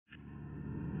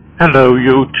Hello,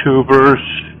 YouTubers.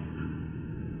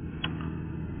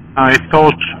 I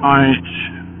thought I'd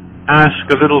ask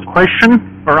a little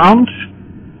question around,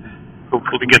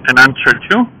 hopefully get an answer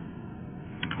to,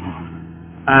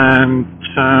 and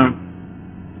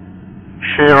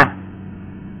share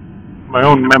my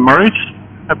own memories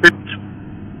a bit.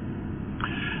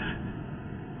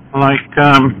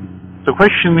 The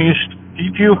question is,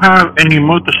 did you have any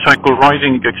motorcycle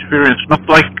riding experience? Not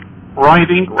like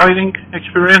riding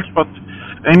experience, but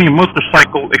any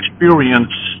motorcycle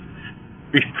experience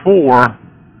before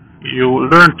you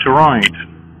learned to ride?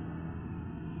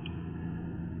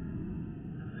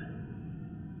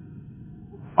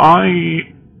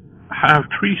 I have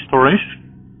 3 stories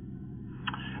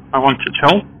I want to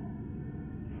tell,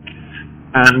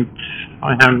 and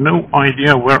I have no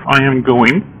idea where I am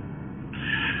going.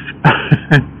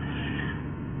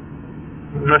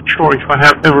 I'm not sure if I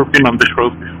have ever been on this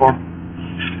road before.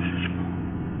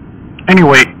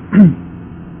 Anyway,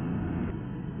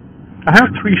 I have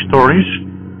 3 stories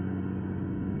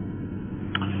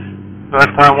that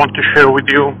I want to share with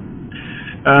you.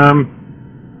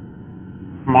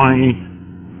 My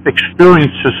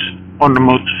experiences on the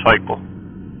motorcycle.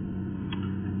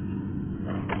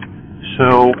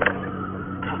 So,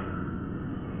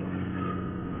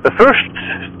 the first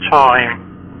time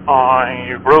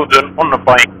I rode on a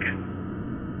bike,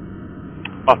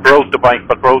 not rode the bike,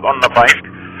 but rode on a bike,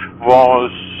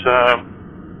 was,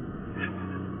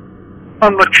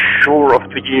 I'm not sure of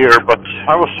the year, but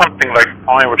I was something like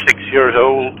 5 or 6 years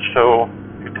old, so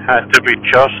it had to be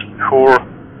just before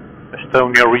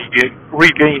Estonia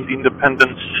regained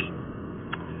independence,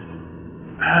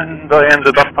 and I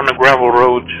ended up on a gravel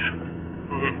road.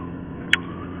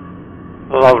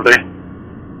 Lovely.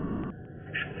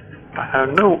 I have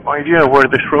no idea where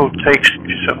this road takes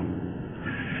me, so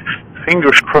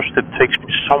fingers crossed it takes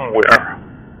me somewhere.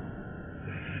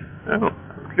 A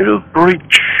little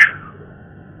bridge.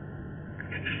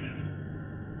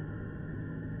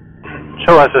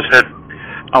 So as I said,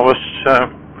 I was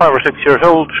 5 or 6 years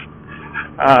old.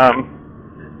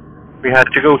 We had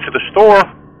to go to the store,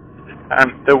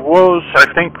 and there was, I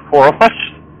think, 4 of us,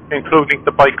 including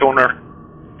the bike owner.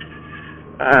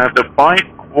 The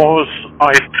bike was,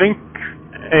 I think,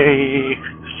 a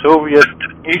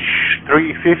Soviet-ish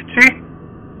 350,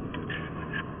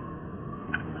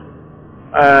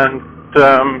 and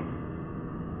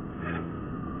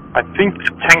I think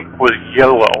the tank was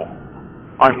yellow.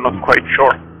 I'm not quite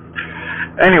sure.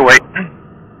 Anyway,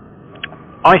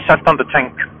 I sat on the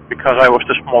tank because I was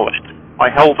the smallest. I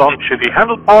held on to the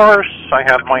handlebars. I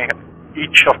had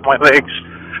each of my legs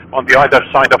on the either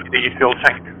side of the fuel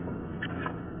tank.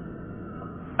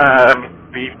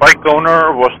 The bike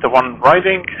owner was the one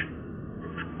riding,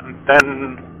 and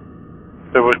then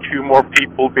there were 2 more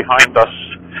people behind us.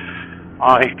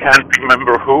 I can't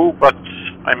remember who, but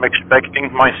I'm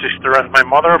expecting my sister and my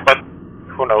mother, but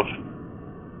who knows.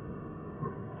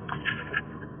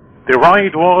 The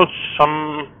ride was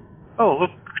some... oh,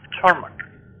 look, tarmac.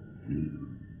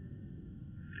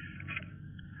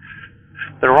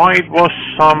 The ride was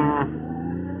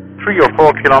some 3 or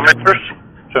 4 kilometers,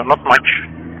 so not much.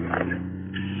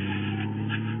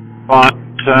 But,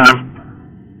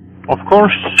 of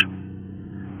course,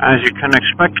 as you can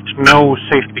expect, no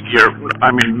safety gear.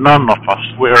 I mean, none of us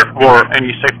wore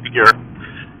any safety gear.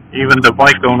 Even the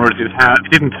bike owner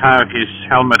didn't have his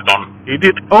helmet on. He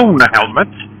did own a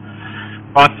helmet,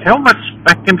 but helmets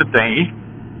back in the day,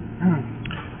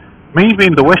 maybe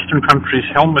in the Western countries,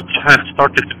 helmets had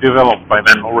started to develop by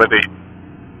then already.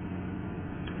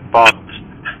 But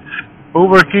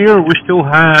over here, we still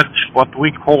had what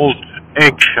we called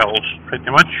eggshells, pretty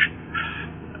much.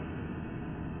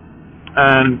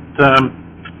 And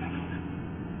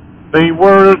they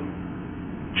were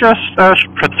just as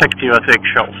protective as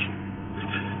eggshells.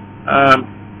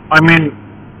 I mean,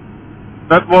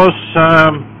 that was,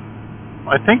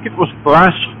 I think it was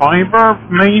glass fiber,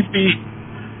 maybe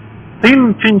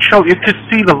thin shell. You could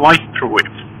see the light through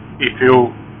it if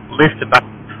you lift it up.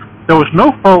 There was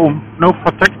no foam, no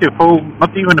protective foam,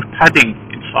 not even a padding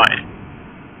inside.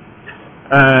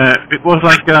 It was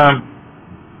like a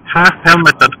half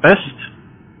helmet at best,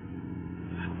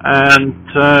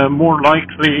 and more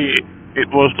likely it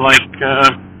was like,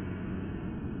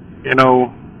 you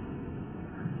know,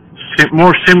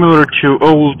 more similar to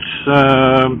old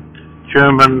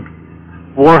German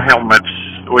war helmets,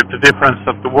 with the difference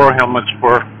that the war helmets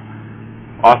were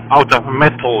out of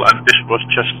metal and this was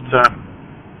just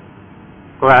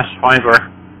glass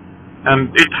fiber.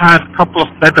 And it had a couple of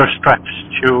leather straps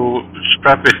to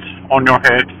strap it on your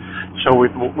head so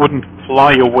it wouldn't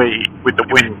fly away with the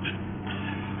wind.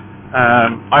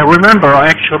 I remember I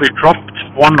actually dropped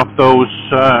one of those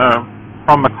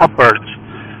from a cupboard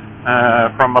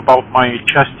from about my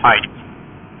chest height.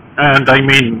 And I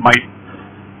mean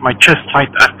my chest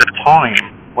height at the time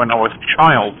when I was a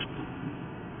child.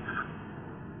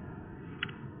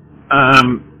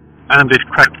 And it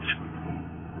cracked.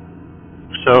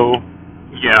 So,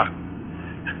 yeah.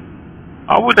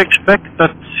 I would expect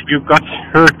that you got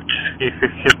hurt if you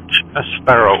hit a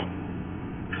sparrow.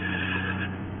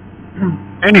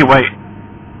 Anyway,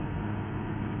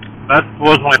 that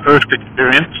was my first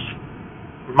experience.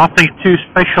 Nothing too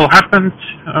special happened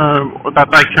that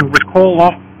I can recall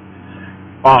of,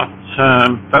 but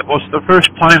that was the first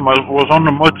time I was on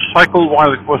a motorcycle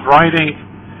while it was riding,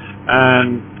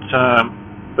 and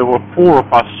there were 4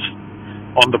 of us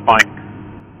on the bike.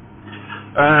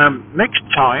 Next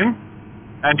time,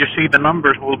 and you see the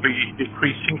numbers will be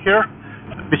decreasing here,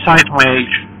 besides my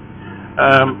age,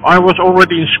 I was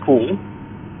already in school,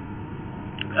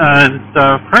 and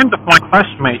a friend of my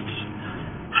classmates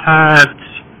had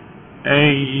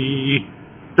a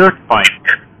dirt bike,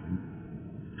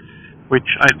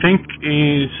 which I think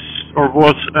is, or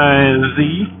was a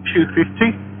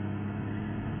Z250.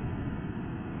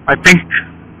 I think,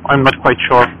 I'm not quite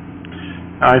sure.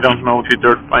 I don't know the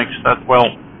dirt bikes that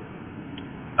well.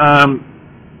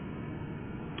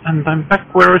 And I'm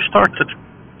back where I started.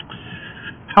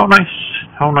 How nice,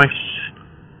 how nice.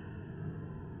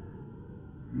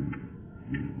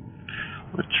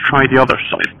 Let's try the other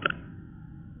side then.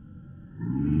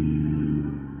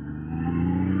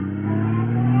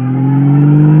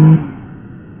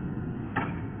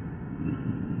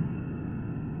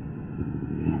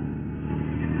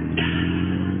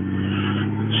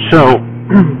 So,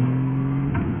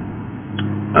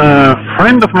 a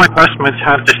friend of my classmates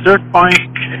had this dirt bike.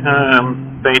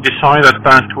 They decided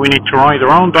that we need to ride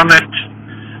around on it,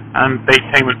 and they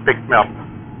came and picked me up.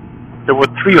 There were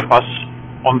 3 of us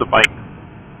on the bike.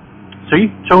 See,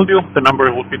 told you the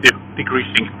number would be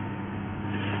decreasing.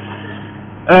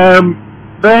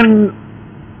 Then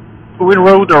we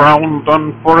rode around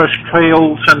on forest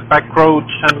trails and back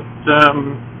roads, and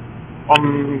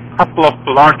on a couple of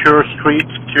larger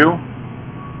streets too.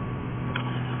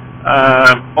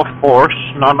 Of course,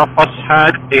 none of us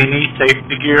had any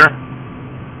safety gear.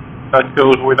 That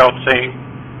goes without saying.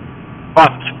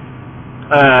 But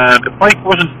the bike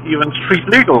wasn't even street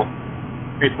legal.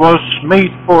 It was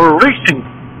made for racing,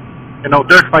 you know,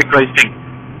 dirt bike racing,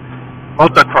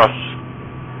 motocross.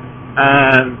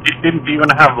 And it didn't even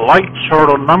have lights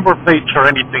or number plates or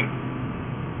anything.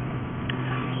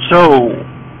 So,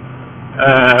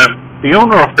 the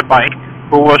owner of the bike,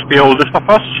 who was the oldest of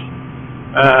us,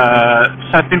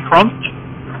 sat in front.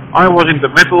 I was in the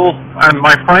middle, and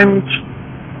my friend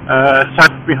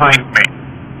sat behind me.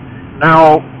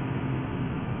 Now,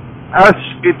 as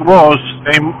it was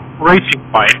a racing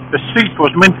bike, the seat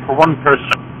was meant for one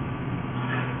person.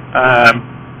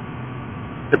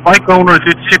 The bike owner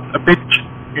did sit a bit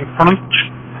in front,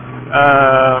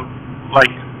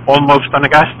 like almost on a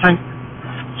gas tank.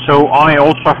 So I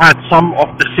also had some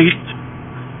of the seat,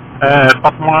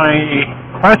 but my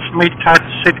classmate had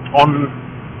to sit on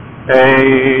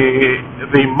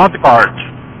the mudguard,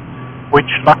 which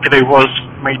luckily was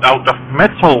made out of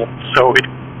metal, so it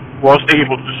was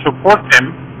able to support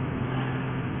him,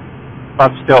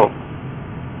 but still,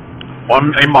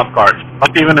 on a mudguard,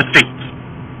 not even a seat.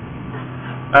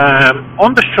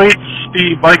 On the streets,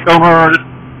 the bike owner,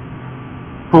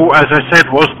 who, as I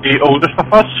said, was the oldest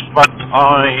of us, but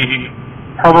I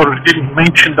probably didn't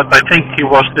mention that I think he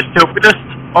was the stupidest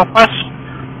of us,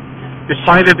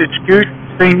 decided it's a good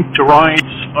thing to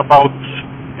ride about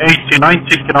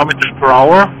 80-90 kilometers per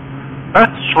hour.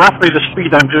 That's roughly the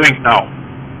speed I'm doing now.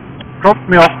 Dropped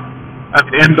me off at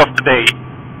the end of the day.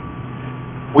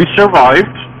 We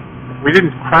survived. We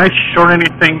didn't crash or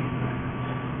anything.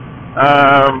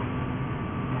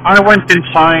 I went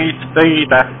inside, they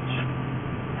left.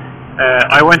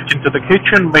 I went into the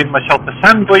kitchen, made myself a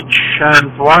sandwich,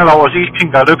 and while I was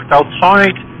eating, I looked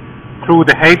outside through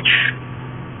the hedge.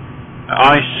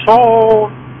 I saw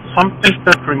something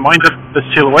that reminded the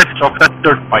silhouette of that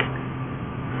dirt bike.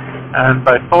 And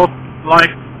I thought,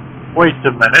 like, wait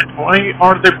a minute, why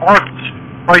are they parked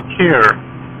right here?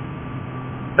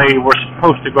 They were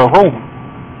supposed to go home.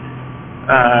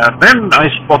 Then I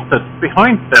spotted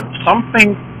behind them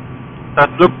something that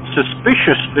looked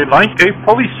suspiciously like a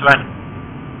police van.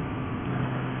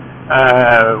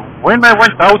 When I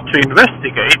went out to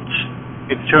investigate,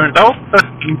 it turned out that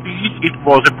indeed it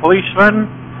was a police van,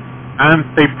 and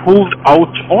they pulled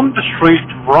out on the street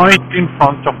right in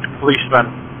front of the police van.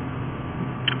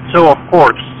 So of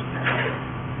course,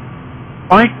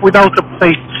 bike without the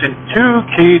plates and two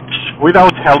kids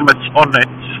without helmets on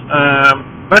it.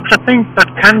 That's a thing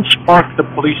that can spark the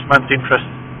policeman's interest.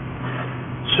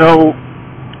 So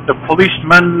the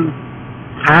policeman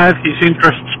had his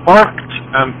interest sparked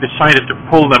and decided to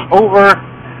pull them over.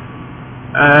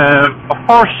 Of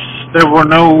course, there were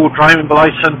no driving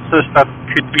licenses that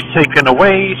could be taken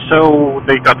away, so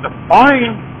they got a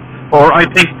fine, or I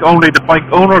think only the bike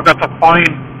owner got a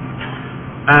fine,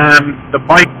 and the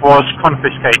bike was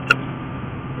confiscated.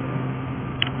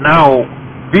 Now,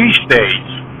 these days,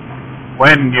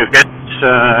 when you get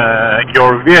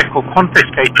your vehicle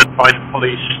confiscated by the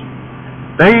police,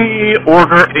 they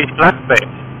order a flatbed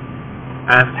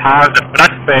and have the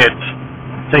flatbed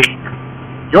take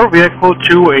your vehicle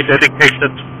to a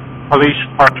dedicated police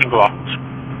parking lot.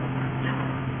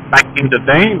 Back in the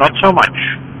day, not so much.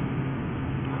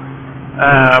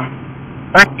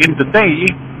 Back in the day,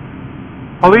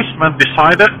 policemen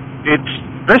decided it's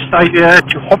best idea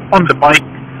to hop on the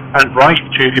bike and ride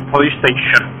to the police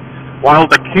station, while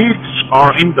the kids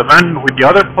are in the van with the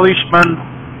other policemen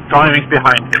driving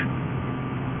behind him.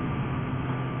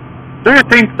 Do you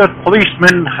think that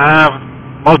policemen have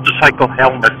motorcycle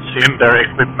helmets in their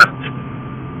equipment?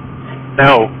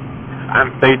 No, and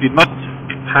they did not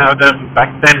have them back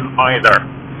then either.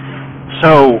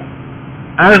 So,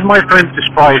 as my friend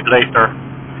described later,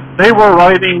 they were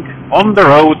riding on the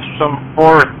road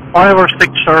for 5 or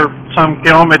 6 or some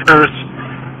kilometers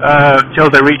till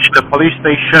they reached the police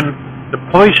station. The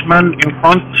policeman in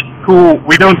front, who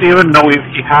we don't even know if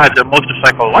he had a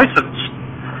motorcycle license,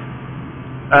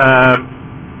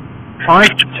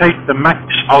 tried to take the max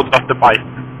out of the bike,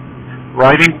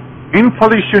 riding in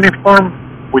police uniform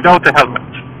without a helmet.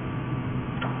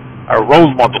 A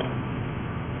role model.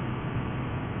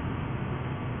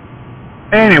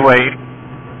 Anyway,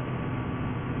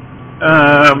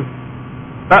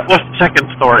 that was the second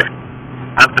story.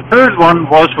 And the third one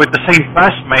was with the same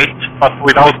classmate, but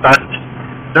without that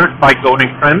dirt bike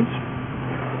owning friend.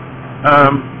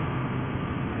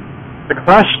 The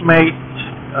classmate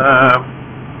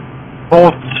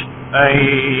bought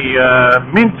a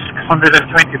Minsk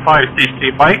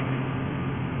 125cc bike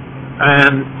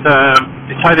and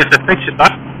decided to fix it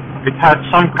up. It had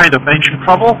some kind of engine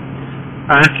trouble,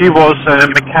 and he was a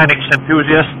mechanics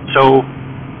enthusiast, so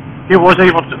he was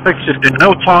able to fix it in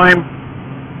no time.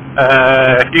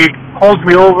 He called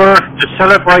me over to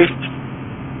celebrate,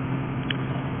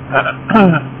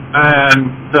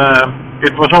 and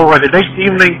it was already late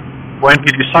evening when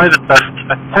he decided that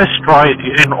a test ride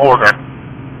is in order.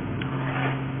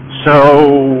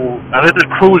 So, a little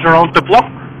cruise around the block,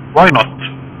 why not?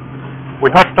 We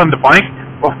hopped on the bike,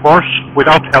 of course,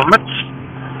 without helmets,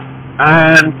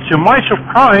 and to my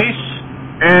surprise,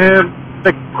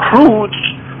 the cruise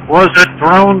was at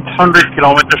around 100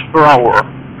 kilometers per hour,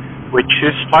 which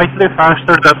is slightly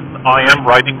faster than I am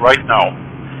riding right now.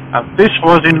 And this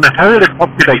was in a heavily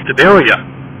populated area.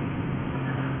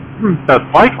 The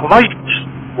bike light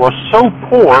was so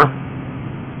poor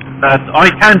that I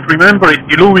can't remember it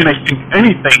illuminating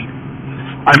anything.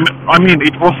 I mean,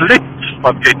 it was lit,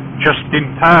 but it just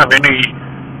didn't have any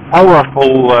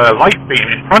powerful light beam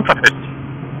in front of it.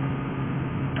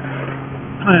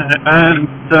 And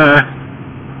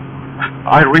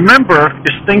I remember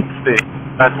distinctly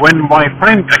that when my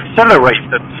friend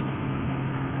accelerated,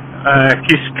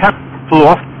 his cap flew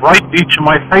off right into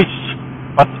my face,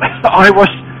 but I was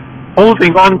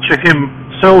holding on to him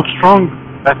so strong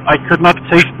that I could not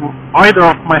take either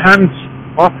of my hands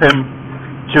off him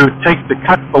to take the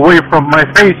cap away from my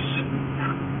face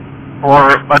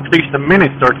for at least a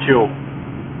minute or two.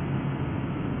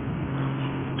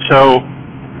 So,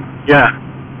 yeah,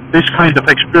 this kind of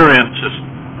experiences.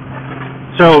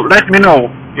 So let me know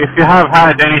if you have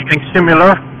had anything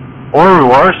similar or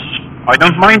worse. I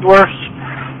don't mind worse.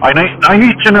 I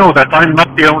need to know that I'm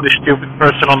not the only stupid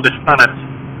person on this planet.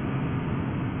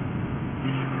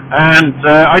 And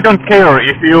I don't care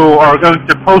if you are going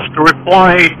to post a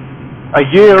reply a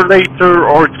year later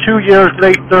or 2 years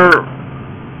later.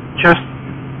 Just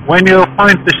when you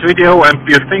find this video and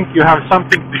you think you have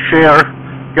something to share,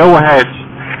 go ahead,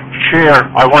 share.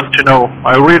 I want to know.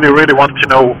 I really, really want to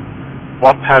know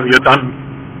what have you done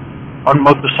on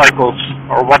motorcycles,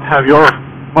 or what have your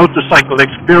motorcycle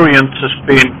experiences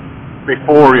been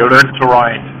before you learned to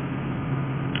ride.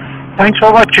 Thanks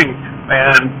for watching,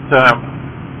 and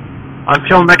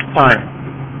until next time.